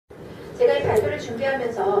제가 이 발표를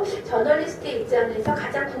준비하면서 저널리스트의 입장에서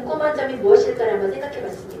가장 궁금한 점이 무엇일까를 한번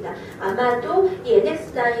생각해봤습니다. 아마도 이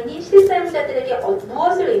NX9이 실사용자들에게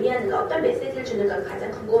무엇을 의미하는가, 어떤 메시지를 주는가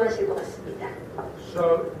가장 궁금하실 것 같습니다.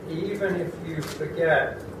 So even if you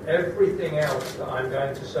forget everything else that I'm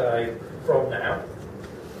going to say from now,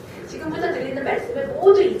 지금부터 드리는 말씀을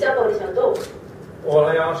모두 잊어버리셔도 all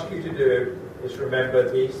I ask you to do is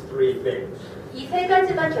remember these three things. 이 세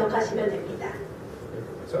가지만 기억하시면 됩니다.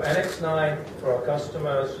 So NX9 for our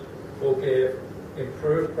customers will give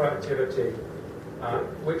improved productivity,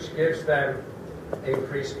 which gives them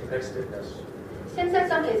increased competitiveness.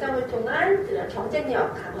 생산성 개선을 통한 그런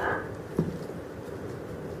경쟁력 강화.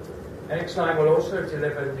 NX9 will also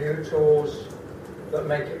deliver new tools that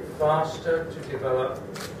make it faster to develop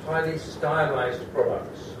highly stylized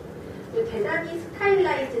products. 대단히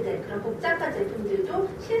스타일라이즈된 그런 복잡한 제품들도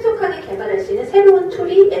신속하게 개발할 수 있는 새로운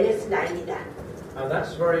툴이 NX9이다. And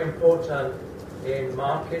that's very important in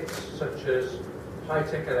markets such as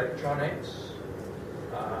high-tech electronics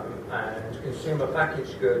and consumer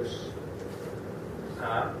packaged goods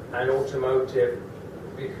and automotive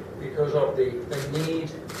because of the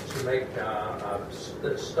need to make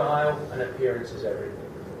the style and appearance is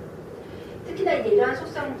everything. 특히나 이러한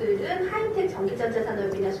속성들은 하이텍 전기전자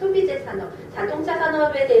산업이나 소비재 산업, 자동차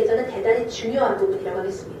산업에 대해서는 대단히 중요한 부분이라고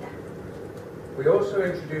하겠습니다. We also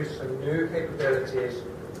introduced some new capabilities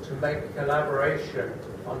to make collaboration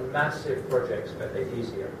on massive projects better,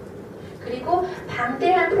 easier. 그리고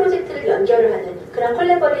방대한 프로젝트를 연결을 하는 그런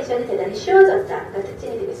콜라보레이션이 대단히 쉬워졌다가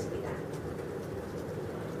특징이 되겠습니다.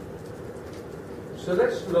 So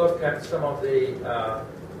let's look at some of the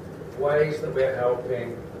ways that we're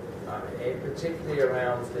helping, particularly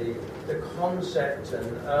around the concept and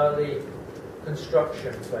early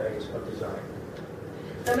construction phase of design.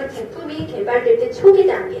 그러면 제품이 개발될 때 초기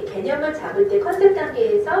단계, 개념을 잡을 때 컨셉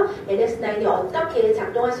단계에서 NX9이 어떻게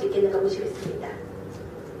작동할 수 있겠는가 보시겠습니다.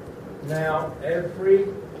 Now, every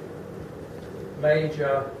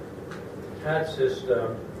major CAD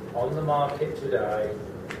system on the market today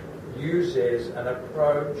uses an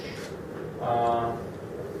approach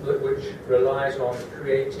which relies on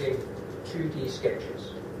creating 2D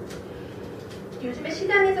sketches. 요즘에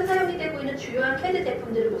시장에서 사용이 되고 있는 주요한 CAD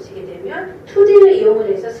제품들을 보시게 되면 2D를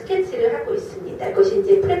이용을 해서 스케치를 하고 있습니다. 이것이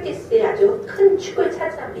이제 프랙티스의 아주 큰 축을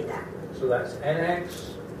차지합니다. So that's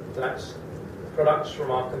NX, that's products from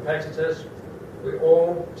our competitors. We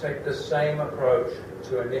all take the same approach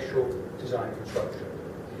to initial design construction.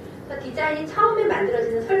 디자인이 처음에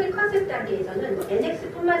만들어지는 설계 컨셉 단계에서는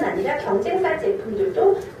NX뿐만 아니라 경쟁사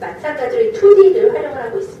제품들도 마찬가지로 2D를 활용을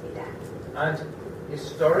하고 있습니다. And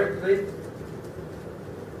historically,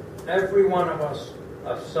 every one of us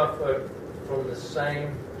have suffered from the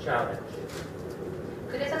same challenge.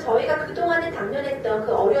 그래서 저희가 그동안에 당면했던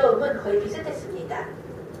그 어려움은 거의 비슷했습니다.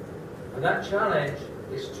 And that challenge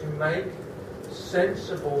is to make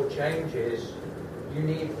sensible changes. You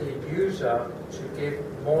need the user to give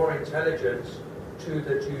more intelligence to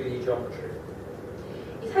the 2D geometry.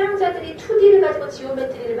 이 사용자들이 2D를 가지고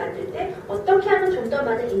지오메트리를 만들 때 어떻게 하면 좀 더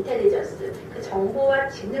많은 인텔리전스, 그 정보와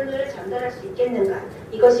지능을 전달할 수 있겠는가,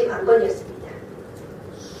 이것이 관건이었습니다.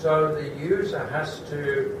 So the user has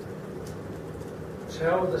to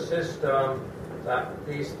tell the system that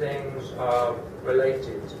these things are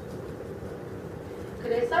related.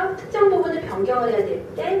 그래서 특정 부분을 변경을 해야 될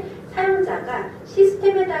때 사용자가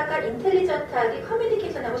시스템에다가 인텔리전트하게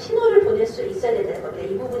커뮤니케이션하고 신호를 보낼 수 있어야 된다는 겁니다.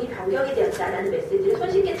 이 부분이 변경이 되었다라는 메시지를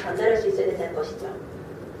손쉽게 전달할 수 있어야 된다는 것이죠.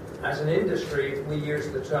 As an industry, we use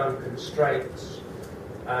the term constraints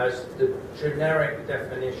as the generic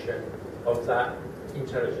definition of that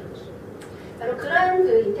intelligence. 바로 그러한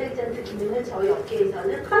그 인텔리전트 기능을 저희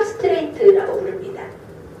업계에서는 constraint라고 부릅니다.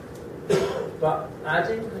 But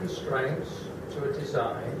adding constraints to a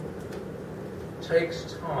design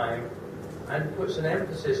takes time and puts an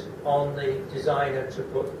emphasis on the designer to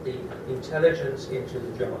put the intelligence into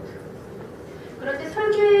the geometry. 그런데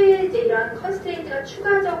설계에 이제 이러한 컨스트레인트가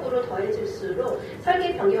추가적으로 더해질수록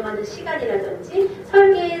설계 변경하는 시간이라든지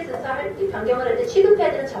설계에서 변경을 할 때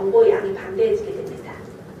취급해야 되는 정보의 양이 방대해지게 됩니다.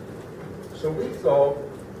 So we thought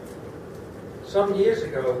some years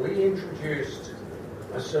ago we introduced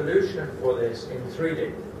a solution for this in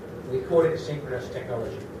 3D. We call it synchronous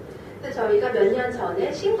technology. 그래서 저희가 몇 년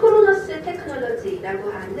전에 싱크로너스 테크놀로지라고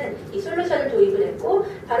하는 이 솔루션을 도입을 했고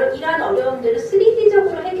바로 이러한 어려움들을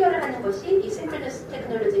 3D적으로 해결을 하는 것이 이 싱크로너스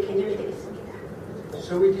테크놀로지 개념이 되겠습니다.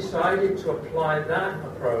 So we decided to apply that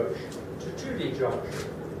approach to 2D geometry.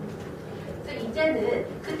 그래서 이제는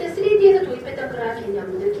그때 3D에서 도입했던 그러한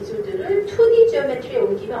개념들, 기술들을 2D 지오메트리에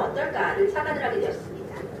옮기면 어떨까를 착안을 하게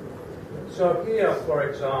되었습니다. So So here, for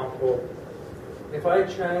example, if I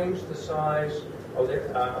change the size of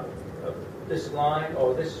this line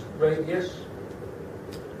or this radius,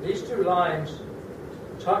 these two lines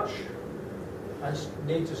touch and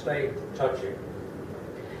need to stay touching.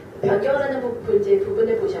 변경하는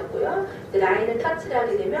부분을 보셨고요. 라인을 터치를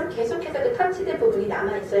하게 되면 계속해서 그 터치된 부분이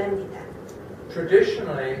남아 있어야 합니다.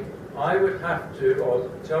 Traditionally, I would have to or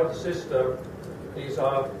tell the system these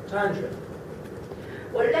are tangent.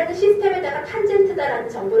 원래는 시스템에다가 탄젠트다라는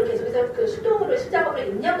정보를 계속해서 그 수작업으로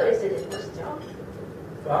입력을 했어야 되는 것이죠.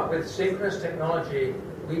 But with synchronous technology,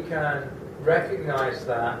 we can recognize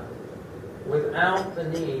that without the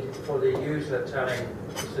need for the user telling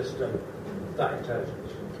the system that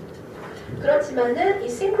intelligence. 그렇지만은 이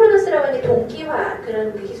싱크로너스라고 하는 동기화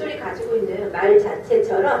그런 그 기술이 가지고 있는 말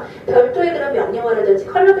자체처럼 별도의 그런 명령어라든지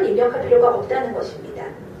컬럼을 입력할 필요가 없다는 것입니다.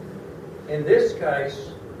 In this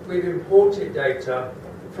case, we've imported data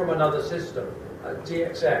from another system,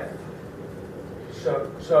 DXF.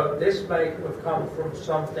 So this may have come from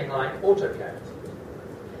something like AutoCAD.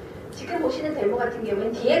 지금 보시는 데모 같은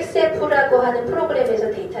경우는 DXF라고 하는 프로그램에서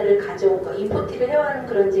데이터를 가져온 거, 임포트를 해온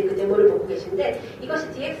그런 그 데모를 보고 계신데 이것이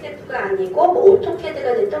DXF가 아니고 뭐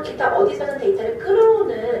오토캐드가 됐던 기타 어디서든 데이터를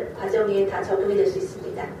끌어오는 과정에 다 적용이 될 수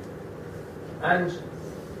있습니다. And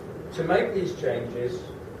to make these changes,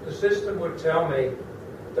 the system would tell me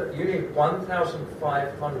that you need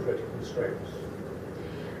 1,500 constraints.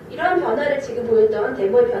 이러한 변화를 지금 보였던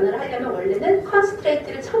데모의 변화를 하려면 원래는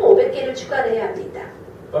컨스트레인트를 1,500개를 추가를 해야 합니다.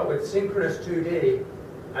 But with synchronous 2D,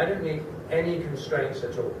 I don't need any constraints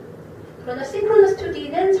at all. 그러나 synchronous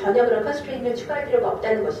 2D는 전혀 그런 컨스트레인트를 추가할 필요가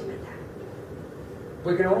없다는 것입니다.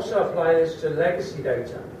 We can also apply this to legacy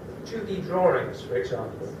data, 2D drawings, for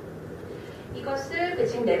example. 이것을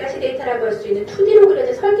지금 레가시 데이터라고 할 수 있는 2D로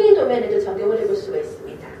그려진 설계 도면에도 적용을 해볼 수가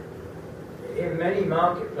있습니다. In many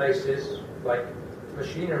marketplaces, like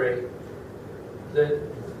machinery,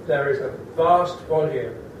 there is a vast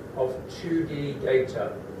volume of 2D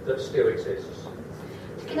data that still exists.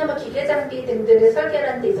 특히나 뭐 기계 장비 등등을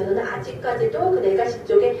설계하는 데 있어서는 아직까지도 그 레가시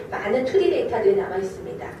쪽에 많은 2D 데이터들이 남아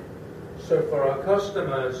있습니다. So for our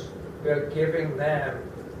customers, we are giving them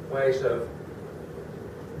ways of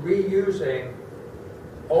reusing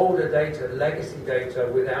older data, legacy data,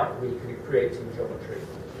 without recreating geometry.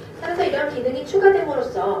 따라서 이런 기능이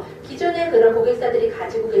추가됨으로써 기존의 그런 고객사들이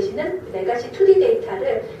가지고 계시는 레가시 2D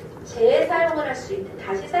데이터를 재사용을 할 수 있는,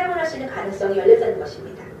 다시 사용을 할 수 있는 가능성이 열렸다는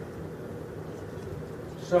것입니다.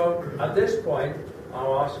 So at this point,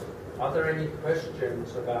 I'll ask, are there any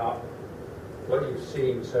questions about what you've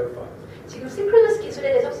seen so far? 지금 싱크로너스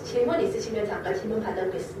기술에 대해서 혹시 질문 있으시면 잠깐 질문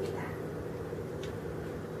받아보겠습니다.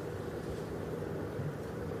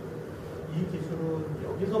 이 기술은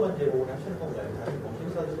여기서만 제공을 하시는 건가요? 다른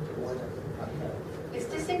공신사들은 제공하지 않나요? Is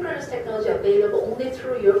this synchronous technology available only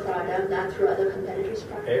through your product, not through other competitors'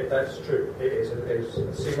 products? That's true. It is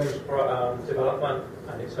Siemens development,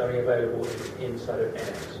 and it's only available inside of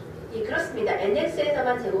NX. 예, 그렇습니다.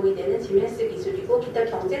 NX에서만 제공이 되는 지멘스 기술이고 기타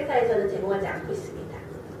경쟁사에서는 제공하지 않고 있습니다.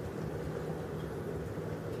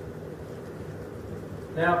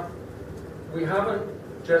 Now, we haven't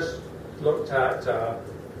just looked at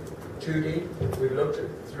 2D, we've looked at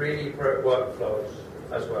 3D workflows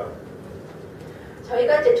as well.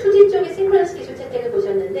 저희가 이제 2D 쪽의 싱크로너스 기술 채택을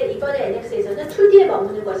보셨는데 이번에 NX에서는 2D에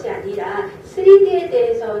머무는 것이 아니라 3D에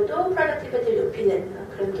대해서도 프로덕티비티를 높이는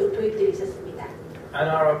그런 도입들이 있었습니다. And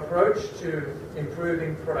our approach to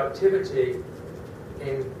improving productivity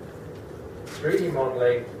in 3D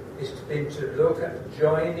modeling is been to look at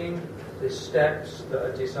joining the steps that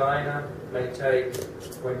a designer may take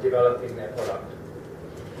when developing their product.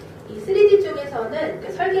 이 3D 쪽에서는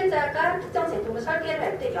그 설계자가 특정 제품을 설계를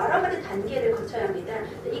할 때 여러 가지 단계를 거쳐야 합니다.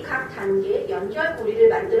 이 각 단계의 연결고리를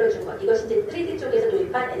만들어준 것, 이것이 이제 3D 쪽에서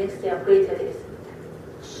도입한 NX의 업그레이드가 되겠습니다.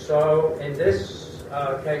 So in this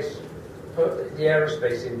case, for the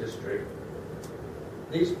aerospace industry,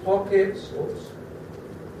 these pockets,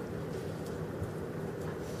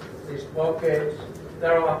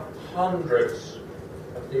 there are hundreds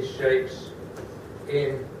of these shapes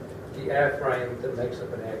in the airframe that makes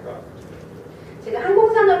up an aircraft. 제가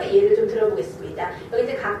항공산업의 예를 좀 들어보겠습니다. 여기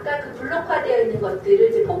이제 각각 그 블록화되어 있는 것들을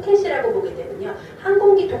이제 포켓이라고 보게 되면요.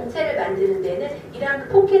 항공기 동체를 만드는 데는 이러한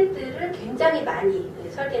그 포켓들을 굉장히 많이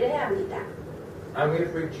설계를 해야 합니다. And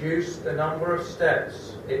we've reduced the number of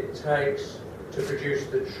steps it takes to produce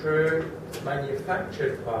the true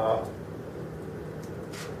manufactured part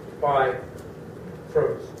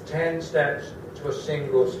from 10 steps to a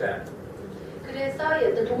single step. 그래서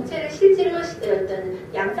어떤 동체를 실제로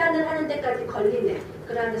어떤 양산을 하는 데까지 걸리는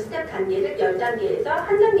그러한 스텝 단계를 10단계에서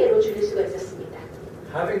한 단계로 줄일 수가 있었습니다.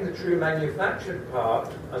 having the true manufactured part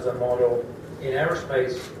as a model in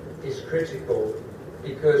aerospace is critical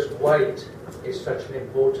because weight is such an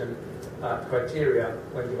important criteria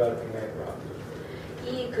when developing aircraft.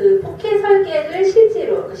 이 그 포켓 설계를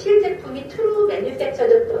실제로 실제품이 트루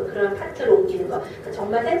매뉴팩처드 그런 파트로 옮기는 거, 그러니까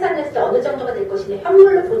정말 생산했을 때 어느 정도가 될 것이냐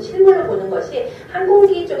실물로 보는 것이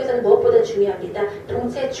항공기 쪽에서는 무엇보다 중요합니다.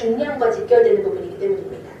 동체 중량과 직결되는 부분이기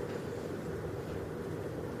때문입니다.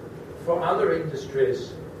 For other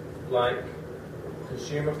industries like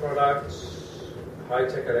consumer products,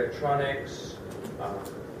 high-tech electronics,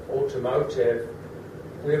 automotive,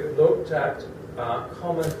 we've looked at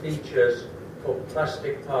common features for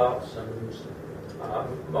plastic parts and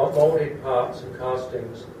molded parts and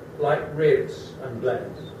castings like ribs and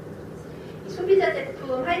blends. 소비자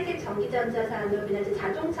제품, 하이텍 전기전자 산업이나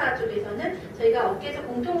자동차 쪽에서는 저희가 업계에서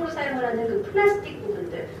공통으로 사용을 하는 그 플라스틱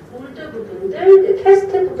부분들, 몰드 부분들,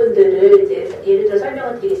 캐스트 부분들을 이제 예를 들어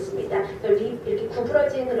설명을 드리겠습니다. 이렇게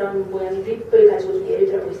구부러진 그런 모양의 립을 가지고 예를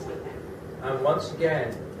들어 보겠습니다. And once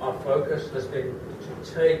again, our focus has been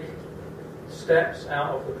to take steps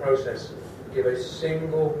out of the process, give a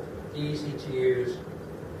single, easy-to-use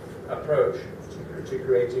approach to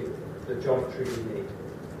creating the geometry we need.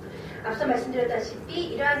 앞서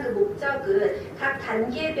말씀드렸다시피 이러한 그 목적은 각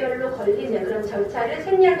단계별로 걸리는 그런 절차를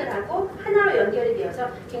생략을 하고 하나로 연결이 되어서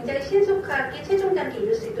굉장히 신속하게 최종 단계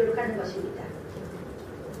이룰 수 있도록 하는 것입니다.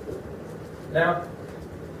 Now,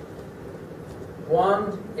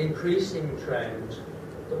 one increasing trend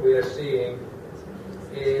that we are seeing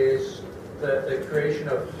is the creation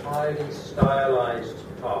of highly stylized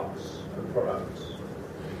parts and products.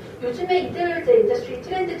 요즘에 이들 인더스트리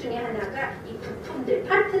트렌드 중에 하나가 이 부품들,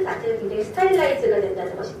 파트 자체가 굉장히 스타일라이즈가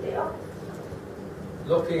된다는 것인데요.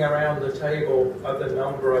 Looking around the table at the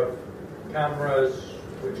number of cameras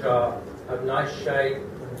which have nice shape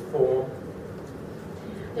and form.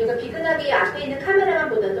 저희가 비근하게 앞에 있는 카메라만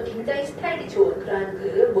보다도 굉장히 스타일이 좋은 그런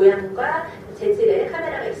그 모양과 재질의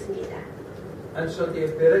카메라가 있습니다. And so the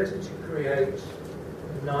ability to create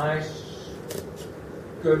nice,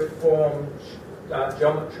 good formed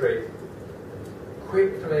geometry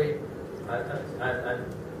quickly and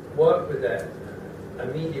work with it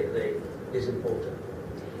immediately is important.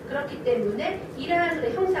 그렇기 때문에 이러한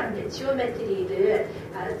형상들, 지오메트리를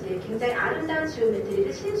이제 굉장히 아름다운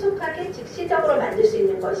지오메트리를 신속하게 즉시적으로 만들 수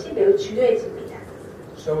있는 것이 매우 중요해집니다.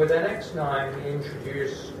 So with NX9 we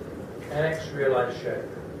introduce NX Realized Shape.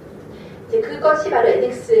 이제 그것이 바로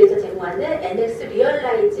NX에서 제공하는 NX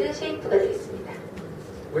Realized Shape가 되겠습니다.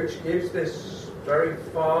 Which gives this very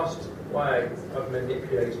fast way of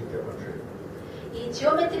manipulating geometry. 이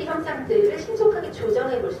지오메트리 형상들을 신속하게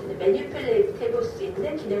조정해 볼 수 있는, 매니플레이트 해볼 수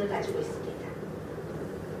있는 기능을 가지고 있습니다.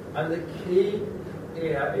 And the key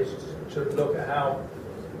here is to look at how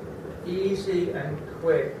easy and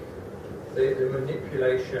quick the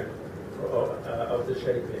manipulation of the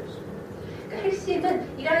shape is. 그러니까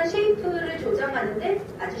핵심은 이러한 쉐이프를 조정하는데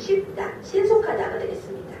아주 쉽다, 신속하다가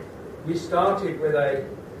되겠습니다. We started with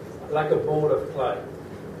like a ball of clay.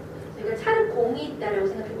 저희가 차를 공이 있다라고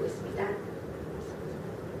생각해 보겠습니다.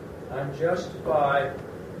 And just by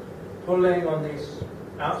pulling on these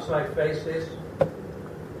outside faces,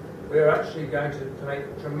 we're actually going to make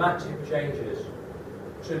dramatic changes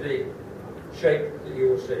to the shape that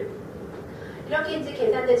you will see. 이렇게 이제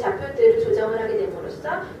계산된 좌표들을 조정을 하게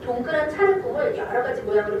됨으로써 동그란 차르공을 여러 가지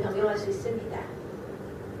모양으로 변경할 수 있습니다.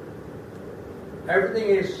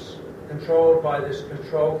 Everything is controlled by this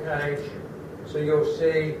control cage, so you'll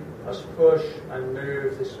see us push and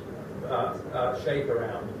move this shape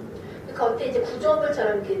around. 겉에 이제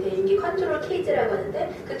구조물처럼 이렇게 된 게 컨트롤 케이지라고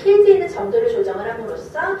하는데 그 케이지에 있는 점도를 조정을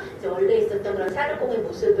함으로써 이제 원래 있었던 그런 차르공의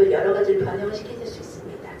모습을 여러 가지로 변형을 시킬 수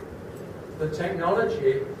있습니다. The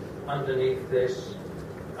technology underneath this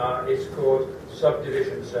is called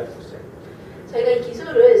subdivision surfacing. 저희가 이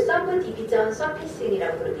기술을 subdivision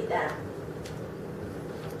surfacing이라고 부릅니다.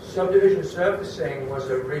 Subdivision surfacing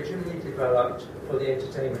was originally developed for the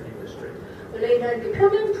entertainment industry. 원래는 그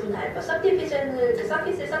표면 분할, 서브디비전을 그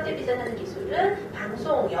서피스를 서브디비전하는 기술은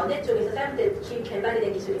방송, 연예 쪽에서 개발이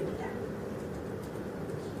된 기술입니다.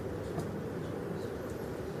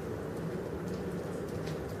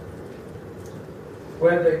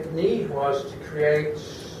 Where the need was to create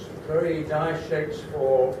very nice shapes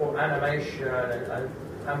for animation,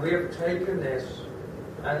 and we have taken this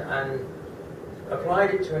and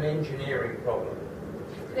applied it to an engineering problem.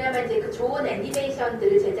 그래야만 이제 그 좋은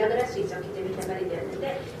애니메이션들을 제작을 할 수 있었기 때문에 개발이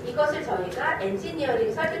되었는데 이것을 저희가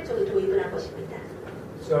엔지니어링 설계 쪽에 도입을 한 것입니다.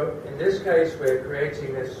 So in this case, we're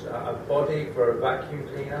creating this a body for a vacuum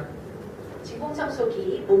cleaner.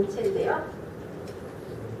 진공청소기 몸체인데요.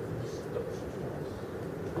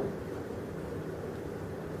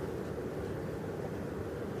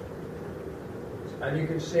 And you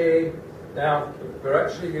can see now we're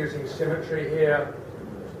actually using symmetry here.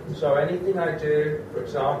 So anything I do, for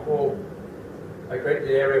example, I create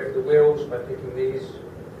the area for the wheels by picking these.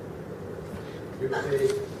 You can see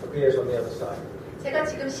appears on the other side. 제가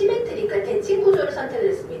지금 시메트리, 그러니까 대칭 구조를 선택을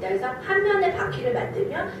했습니다. 그래서 한 면에 바퀴를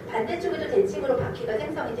만들면 반대쪽에도 대칭으로 바퀴가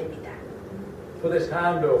생성이 됩니다. For this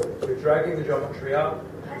handle, we're dragging the geometry up.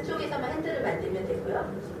 한쪽에서만 핸들을 만들면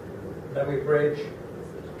되고요. Then we bridge,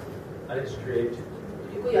 and it's created.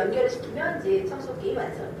 그리고 연결을 시키면 이제 청소기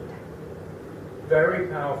완성입니다. Very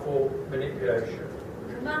powerful manipulation.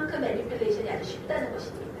 그만큼 매니플레이션이 아주 쉽다는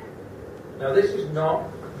것입니다. Now this is not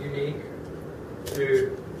unique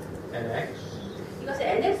to NX. 이것은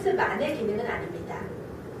NX만의 기능은 아닙니다.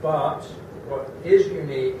 But what is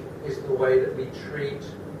unique is the way that we treat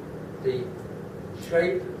the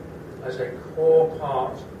shape as a core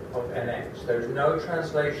part of NX. There is no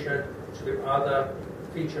translation to other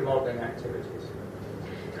feature modeling activities.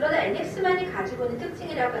 그러나 NX만이 가지고 있는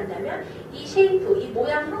특징이라고 한다면 이 쉐이프, 이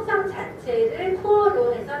모양 형상 자체를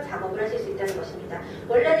코어로 해서 작업을 하실 수 있다는 것입니다.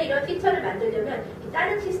 원래는 이런 피처를 만들려면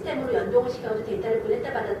다른 시스템으로 연동을 시켜서 데이터를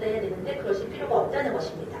보냈다 받았다 해야 되는데 그러실 필요가 없다는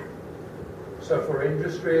것입니다. So for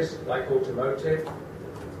industries like automotive,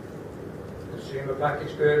 consumer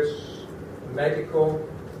packaged goods, medical,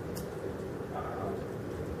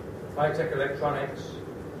 high-tech electronics,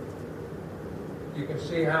 you can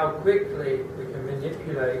see how quickly we can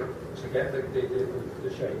manipulate to get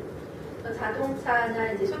the shape.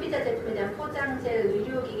 자동차나 이제 소비자 제품에 대한 포장재,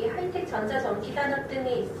 의료기기, 하이텍 전자전기 산업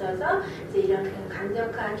등에 있어서 이제 이런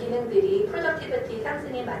강력한 기능들이 프로덕티비티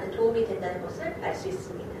상승에 많은 도움이 된다는 것을 알 수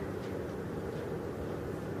있습니다.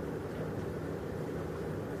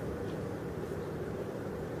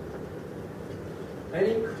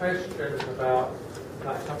 Any questions about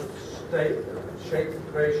that type of shape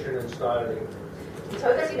creation and styling?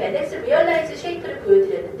 저희가 지금 NX 리얼라이즈 쉐이프를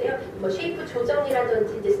보여드렸는데요. 뭐 쉐이프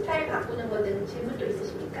조정이라든지 이제 스타일 바꾸는 것 등 질문도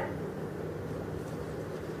있으십니까?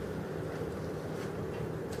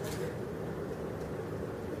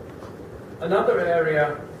 Another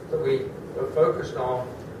area that we are focused on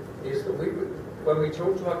is that when we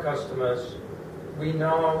talk to our customers, we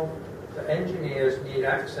know that engineers need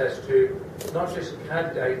access to not just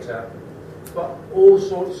CAD data, but all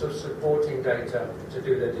sorts of supporting data to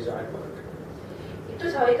do their design work. 또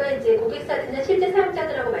저희가 이제 고객사들이나 실제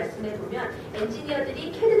사용자들하고 말씀해 보면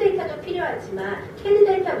엔지니어들이 CAD 데이터도 필요하지만 CAD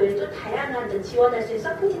데이터 외에도 다양한 지원할 수 있는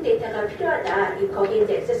서포팅 데이터가 필요하다. 거기에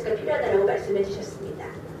이제 액세스가 필요하다라고 말씀해 주셨습니다.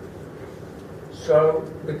 So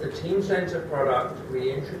with the Team Center product, we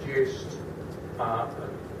introduced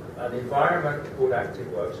an environment called Active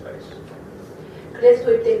Workspace. 그래서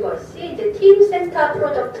도입된 것이 이제 팀 센터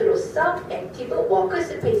프로덕트로서 액티브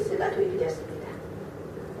워크스페이스가 도입이 되었습니다.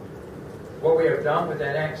 What we have done with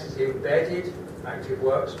NX is embedded Active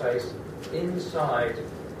Workspace inside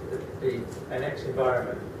the NX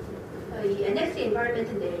environment. 이 NX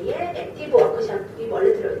environment 내에 액티브 워크숍이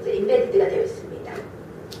원래 이제 인베디드가 되어 있습니다.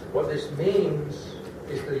 What this means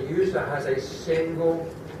is the user has a single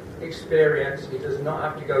experience. He does not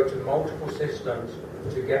have to go to multiple systems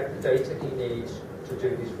to get the data he needs to do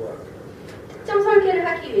his work. 특정 설계를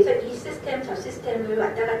하기 위해서 이 시스템, 저 시스템을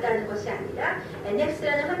왔다 갔다 하는 것이 아니라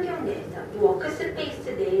NX라는 환경 내에서 이 워크스페이스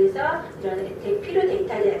내에서 이런 필요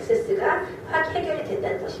데이터의 액세스가 해결이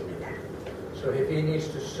된다는 것입니다. So if he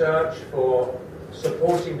needs to search for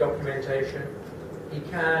supporting documentation, he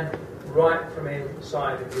can right from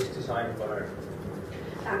inside of his design environment.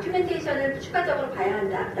 다큐멘테이션을 추가적으로 봐야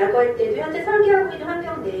한다라고 할 때도 현재 설계하고 있는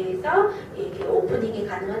환경 내에서 이렇게 오프닝이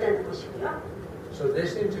가능하다는 것이고요. So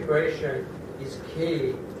this integration is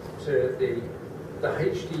key to the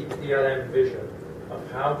HD PLM vision of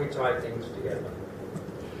how we tie things together.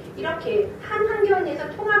 이렇게 한 환경 내에서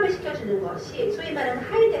통합을 시켜주는 것이 소위 말하는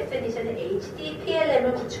하이 데피니션의 HD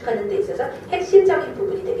PLM을 구축하는 데 있어서 핵심적인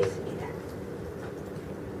부분이 되겠습니다.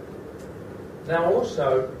 Now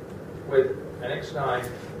also with NX9,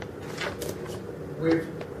 we've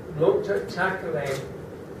looked at tackling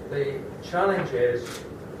the challenges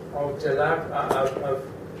of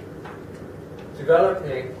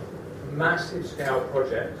developing massive scale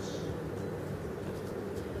projects.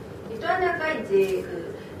 또 하나가 이제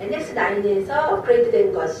그 NX9에서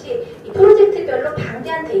업그레이드된 것이 이 프로젝트별로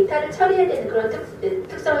방대한 데이터를 처리해야 되는 그런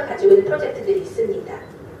특성을 가지고 있는 프로젝트들이 있습니다.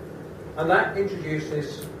 And that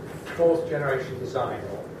introduces fourth generation design,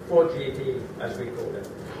 or 4GD as we call it.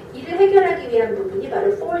 이를 해결하기 위한 부분이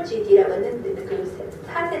바로 4GD라고 하는 그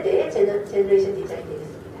 4세대의 제너레이션 디자인이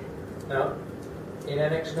되겠습니다. Now, in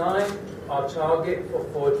NX9, our target for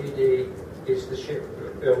 4GD is the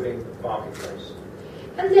shipbuilding marketplace.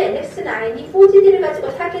 현재 NX9이 4GD를 가지고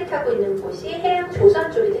타겟하고 있는 곳이 해양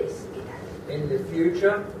조선 쪽이 되겠습니다. In the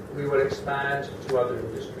future, we will expand to other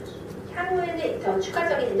industries. 향후에는 더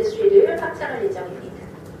추가적인 인더스트리를 확장할 예정입니다.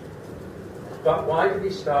 But why did we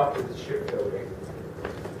start with shipbuilding?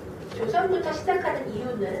 조선부터 시작하는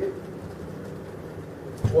이유는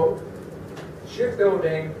Well,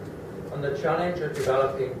 shipbuilding and the challenge of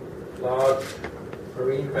developing large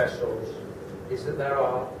marine vessels is that there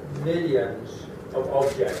are millions of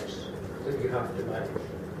objects that you have to manage.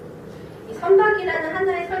 이 선박이라는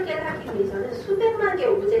하나의 설계를 하기 위해서는 수백만 개의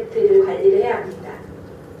오브젝트를 관리를 해야 합니다.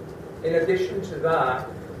 In addition to that,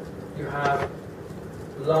 you have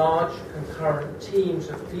large concurrent teams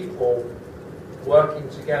of people working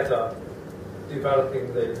together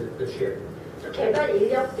developing the ship. 또 개발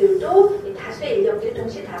인력들도 다수의 인력들이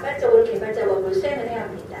동시다발적으로 개발 작업을 수행을 해야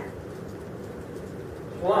합니다.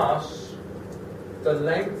 Plus, the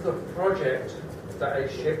length of project that a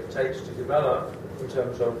ship takes to develop in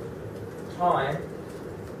terms of time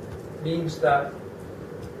means that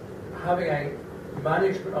having a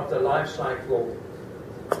management of the life cycle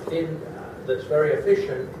that's very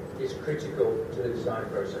efficient is critical to the design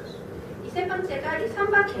process. 이 세 번째가 이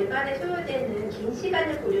선박 개발에 소요되는 긴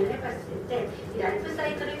시간을 고려를 해봤을 때 이 라이프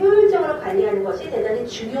사이클을 효율적으로 관리하는 것이 대단히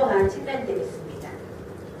중요한 측면이 되겠습니다.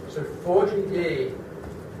 So 4GD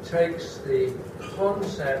takes the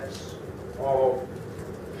concepts of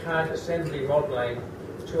CAD assembly modeling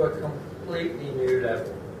to a completely new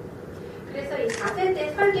level. 그래서 이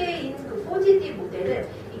 4세대 설계인 그 4GD 모델은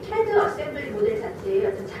이 CAD 어셈블리 모델 자체의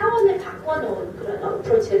어떤 차원을 바꿔놓은 그런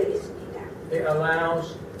어프로치가 되겠습니다. It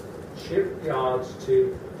allows shipyards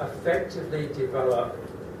to effectively develop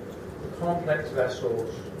complex vessels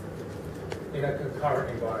in a concurrent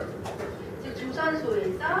environment. 즉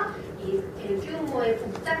조선소에서 이 대규모의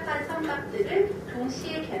복잡한 선박들을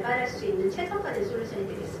동시에 개발할 수 있는 최적화된 솔루션이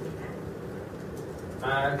되겠습니다.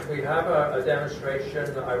 And we have a demonstration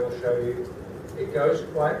that I will show you. It goes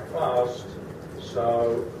quite fast,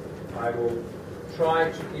 so I will try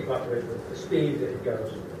to keep up with the speed that it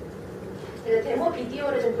goes. 제가 데모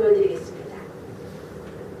비디오를 좀 보여드리겠습니다.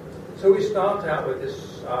 So we start out with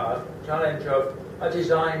this challenge of a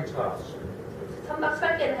design task. 선박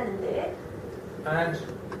설계를 하는데 And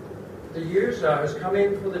the user has come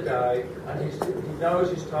in for the day and he knows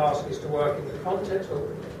his task is to work in the context of...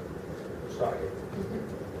 Sorry.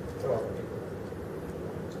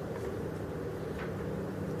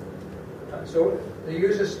 So the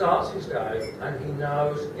user starts his day and he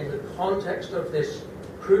knows in the context of this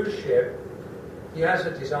cruise ship he has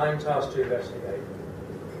a design task to investigate.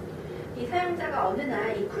 이 사용자가 어느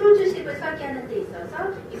날 이 크루즈십을 설계하는 데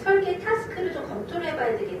있어서 이 설계 타스크를 좀 검토를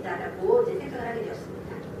해봐야 되겠다라고 이제 생각을 하게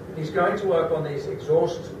되었습니다. He's going to work on these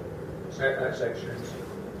exhaust sections.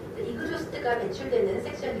 이그조스트가 배출되는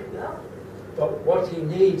섹션이고요. But what he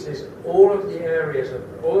needs is all of the areas of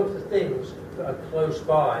all of the things that are close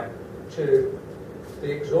by to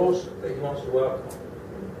the exhaust that he wants to work on.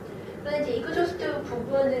 그런데 이제 이그조스트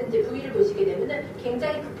부분은 이제 부위를 보시게 되면은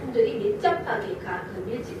굉장히 부품들이 밀접하게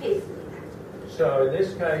밀집해 있습니다. So in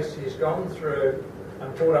this case, he's gone through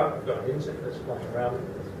and pulled up. I've got an insect that's flying around.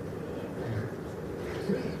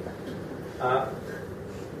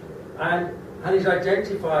 And he's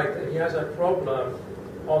identified that he has a problem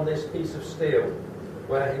on this piece of steel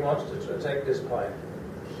where he wants to take this pipe.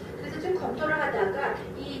 그래서 좀 검토를 하다가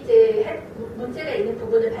이 이제 문제가 있는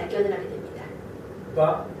부분을 발견을 하게 됩니다.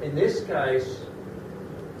 But in this case,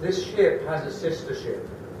 this ship has a sister ship.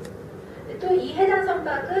 또 이 해당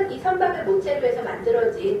선박은 이 선박을 모체로 해서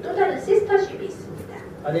만들어진 또 다른 시스터쉽이 있습니다.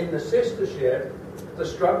 And in the sister ship, the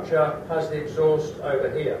structure has the exhaust over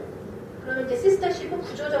here. 그러면 이제 시스터쉽은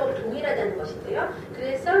구조적으로 동일하다는 것인데요.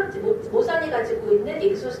 그래서 이제 모선이 가지고 있는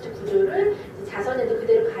익소스트 구조를 자선에도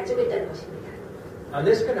그대로 가지고 있다는 것입니다. And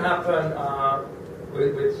this can happen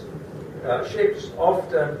with ships.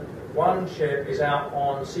 Often, one ship is out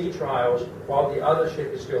on sea trials while the other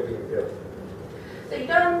ship is still being built.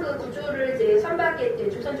 이런 그 구조를 이제 선박에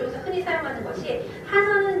조선 쪽에서 흔히 사용하는 것이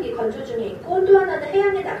하선은 건조 중에 있고 또 하나는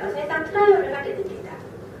해양에 나가서 해상 트라이얼을 하게 됩니다.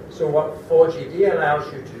 So what 4GD allows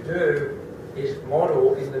you to do is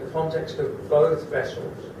model in the context of both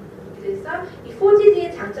vessels. 그래서 이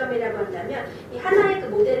 4GD의 장점이라고 한다면 이 하나의 그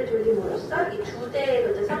모델을 돌림으로써 이 두 대의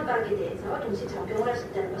그 선박에 대해서 동시 적용을 할 수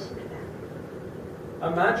있다는 것입니다.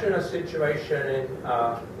 Imagine a situation in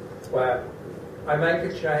where I make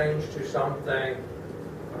a change to something.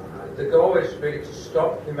 The goal is really to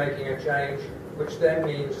stop you making a change, which then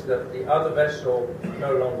means that the other vessel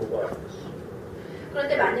no longer works.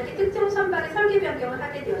 그런데 만약에 특정 선박의 설계 변경을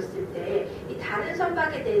하게 되었을 때 이 다른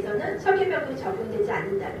선박에 대해서는 설계 변경이 적용되지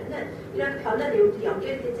않는다면은 이런 변화 내용들이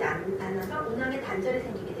연결되지 않아서 운항에 단절이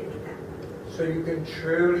생기게 됩니다. So you can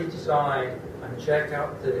truly design and check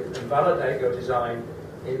out and validate your design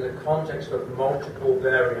in the context of multiple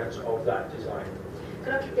variants of that design.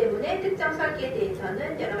 그렇기 때문에 특정 설계에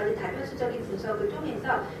대해서는 여러 가지 다변수적인 분석을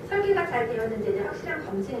통해서 설계가 잘 되었는지에 대한 확실한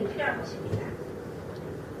검증이 필요한 것입니다.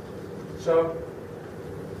 So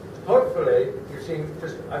hopefully you've seen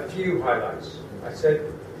just a few highlights. I said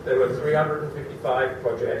there were 355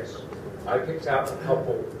 projects. I picked out a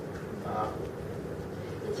couple.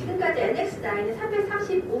 지금까지 NX9은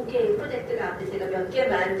 335개의 프로젝트 가운데 제가 몇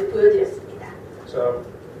개만 보여드렸습니다. So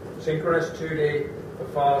synchronous 2D, the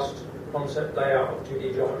fast concept layout of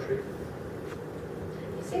 2D geometry.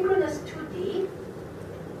 Synchronous 2D,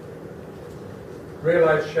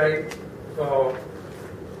 Realized shape for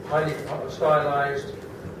highly stylized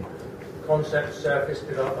concept surface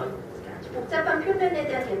development. 복잡한 표면에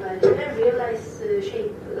대한 개발을 Realize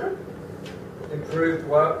Shape, Improved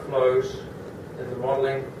workflows in the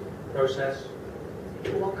modeling process.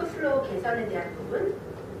 워크플로우 개선에 대한 부분,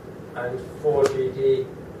 And 4GD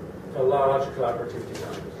for large collaborative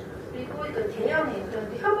designs. 그리고 그 대형의 그런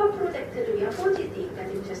협업 프로젝트를 위한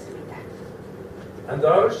 4GD까지 보셨습니다. And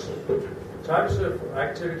those types of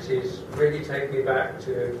activities really take me back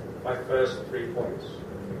to my first 3 points.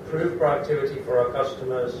 Improved productivity for our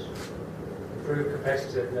customers, improved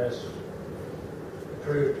competitiveness,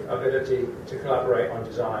 improved ability to collaborate on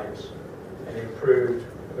designs, and improved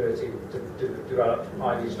ability to develop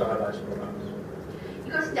highly stylized products.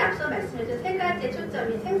 이것은 이제 앞서 말씀드린 세 가지의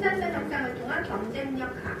초점인 생산성 향상을 통한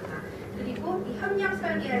경쟁력 강화, 그리고 이 협력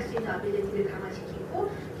설계할 수 있는 어빌리티를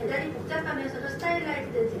강화시키고 대단히 복잡하면서도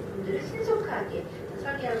스타일라이즈된 제품들을 신속하게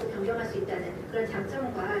설계하고 변경할 수 있다는 그런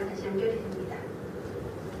장점과 다시 연결이 됩니다.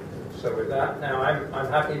 So with that, now I'm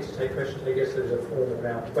happy to take questions. I guess there's a formal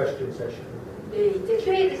now question session. 네, 이제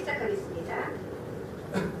Q&A를 시작하겠습니다.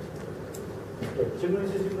 네, 질문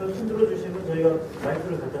있으신 분 손 들어주시면 저희가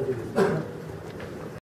마이크를 갖다 드리겠습니다.